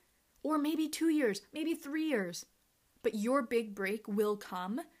grinding, or maybe 2 years, maybe 3 years. But your big break will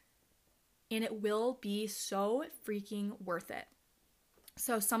come, and it will be so freaking worth it.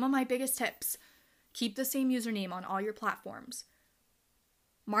 So some of my biggest tips: keep the same username on all your platforms.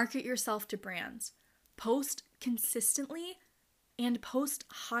 Market yourself to brands. Post consistently and post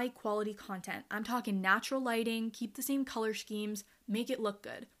high quality content. I'm talking natural lighting, keep the same color schemes, make it look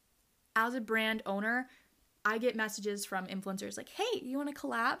good. As a brand owner, I get messages from influencers like, hey, you want to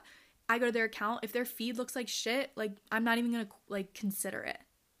collab? I go to their account. If their feed looks like shit, like I'm not even going to consider it.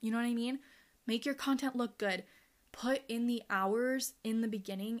 You know what I mean? Make your content look good. Put in the hours in the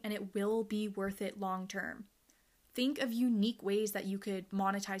beginning and it will be worth it long term. Think of unique ways that you could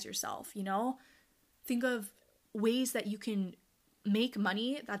monetize yourself, you know? Think of ways that you can make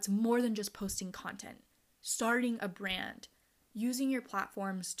money that's more than just posting content. Starting a brand. Using your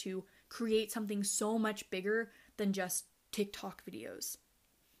platforms to create something so much bigger than just TikTok videos.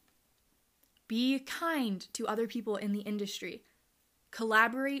 Be kind to other people in the industry.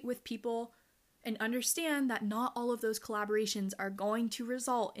 Collaborate with people and understand that not all of those collaborations are going to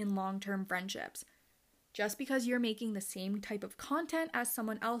result in long-term friendships. Just because you're making the same type of content as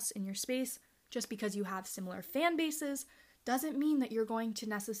someone else in your space, just because you have similar fan bases, doesn't mean that you're going to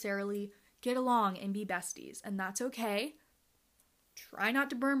necessarily get along and be besties, and that's okay. Try not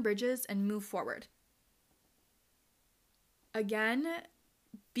to burn bridges and move forward. Again,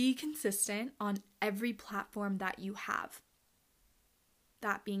 be consistent on every platform that you have.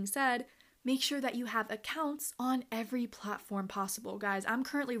 That being said, make sure that you have accounts on every platform possible. Guys, I'm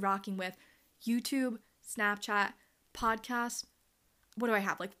currently rocking with YouTube, Snapchat, podcast. What do I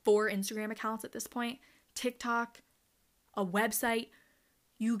have? Like 4 Instagram accounts at this point. TikTok, a website.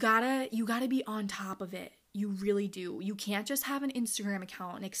 You gotta be on top of it. You really do. You can't just have an Instagram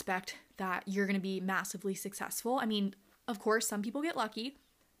account and expect that you're gonna be massively successful. I mean, of course, some people get lucky,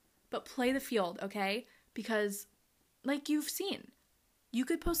 but play the field, okay? Because like you've seen, you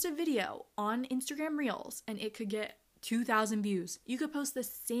could post a video on Instagram Reels and it could get 2,000 views. You could post the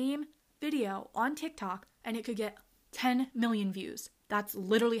same video on TikTok and it could get 10 million views. That's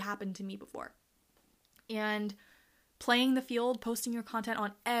literally happened to me before. And playing the field, posting your content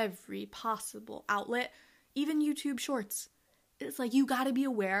on every possible outlet, even YouTube Shorts. It's like you gotta be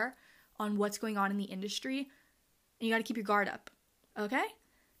aware on what's going on in the industry and you gotta keep your guard up, okay?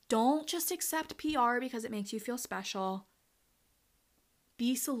 Don't just accept PR because it makes you feel special.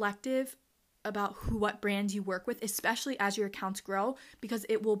 Be selective about what brands you work with, especially as your accounts grow, because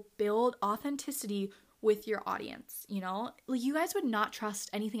it will build authenticity with your audience, you know? Like, you guys would not trust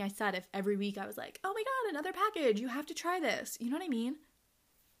anything I said if every week I was like, oh my God, another package, you have to try this. You know what I mean?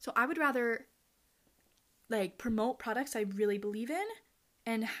 So I would rather like promote products I really believe in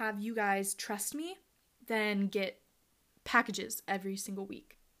and have you guys trust me than get packages every single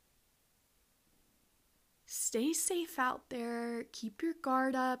week. Stay safe out there. Keep your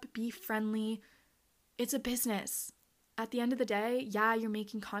guard up. Be friendly. It's a business. At the end of the day, yeah, you're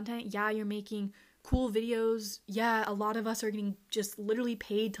making content. Yeah, you're making cool videos. Yeah, a lot of us are getting just literally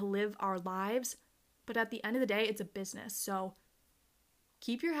paid to live our lives. But at the end of the day, it's a business. So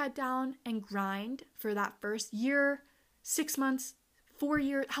keep your head down and grind for that first year, 6 months, 4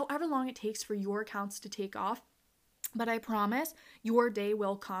 years, however long it takes for your accounts to take off. But I promise your day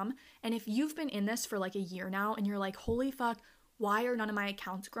will come. And if you've been in this for like a year now and you're like, holy fuck, why are none of my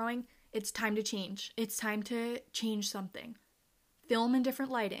accounts growing? It's time to change. It's time to change something. Film in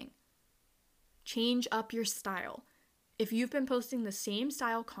different lighting. Change up your style. If you've been posting the same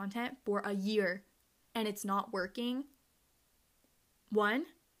style content for a year and it's not working, one,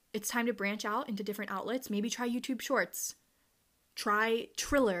 it's time to branch out into different outlets. Maybe try YouTube Shorts. Try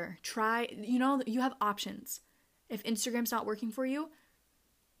Triller. You have options. If Instagram's not working for you,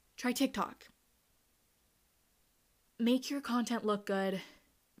 try TikTok. Make your content look good,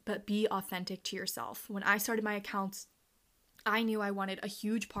 but be authentic to yourself. When I started my accounts, I knew I wanted a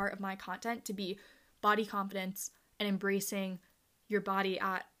huge part of my content to be body confidence and embracing your body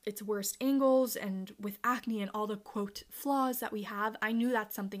at its worst angles and with acne and all the quote flaws that we have. I knew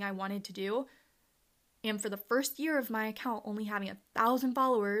that's something I wanted to do. And for the first year of my account only having 1,000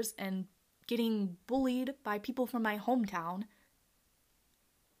 followers and getting bullied by people from my hometown,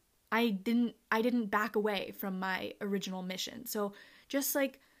 I didn't back away from my original mission. So just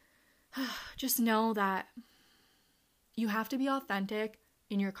know that you have to be authentic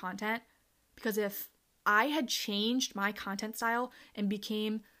in your content, because if I had changed my content style and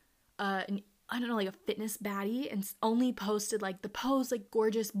became like a fitness baddie and only posted like the pose, like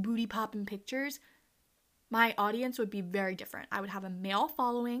gorgeous booty popping pictures, my audience would be very different. I would have a male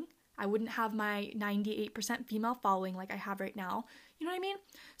following. I wouldn't have my 98% female following like I have right now. You know what I mean?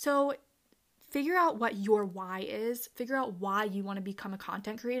 So figure out what your why is. Figure out why you want to become a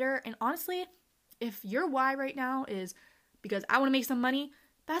content creator. And honestly, if your why right now is because I want to make some money,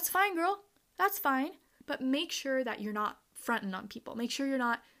 that's fine, girl. That's fine. But make sure that you're not fronting on people. Make sure you're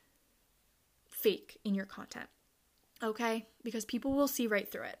not fake in your content. Okay? Because people will see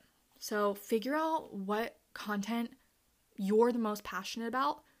right through it. So figure out what content you're the most passionate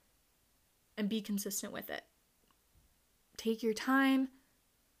about and be consistent with it. Take your time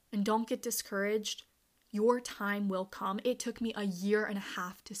and don't get discouraged. Your time will come. It took me 1.5 years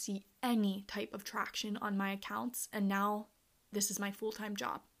to see any type of traction on my accounts, and now this is my full-time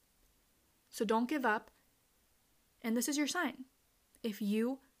job. So don't give up, and this is your sign. If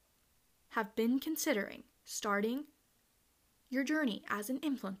you have been considering starting your journey as an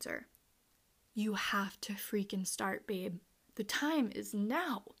influencer, you have to freaking start, babe. The time is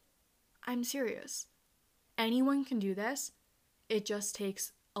now. I'm serious. Anyone can do this. It just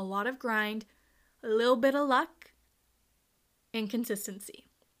takes a lot of grind, a little bit of luck, and consistency.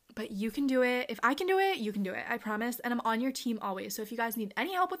 But you can do it. If I can do it, you can do it. I promise. And I'm on your team always. So if you guys need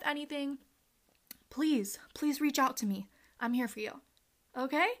any help with anything, please reach out to me. I'm here for you.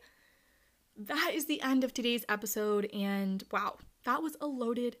 Okay? That is the end of today's episode. And wow, that was a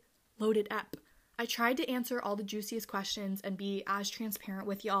loaded ep. I tried to answer all the juiciest questions and be as transparent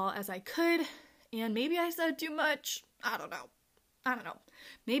with y'all as I could. And maybe I said too much. I don't know.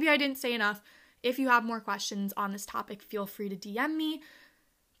 Maybe I didn't say enough. If you have more questions on this topic, feel free to DM me.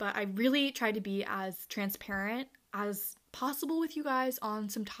 But I really tried to be as transparent as possible with you guys on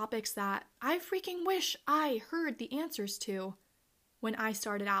some topics that I freaking wish I heard the answers to when I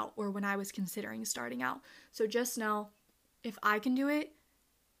started out or when I was considering starting out. So just know, if I can do it,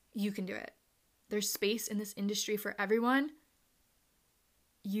 you can do it. There's space in this industry for everyone.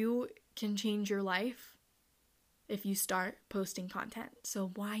 You can change your life if you start posting content.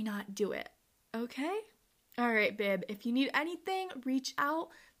 So why not do it? Okay? All right, babe. If you need anything, reach out.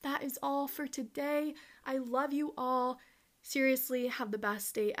 That is all for today. I love you all. Seriously, have the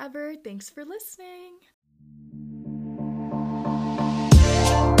best day ever. Thanks for listening.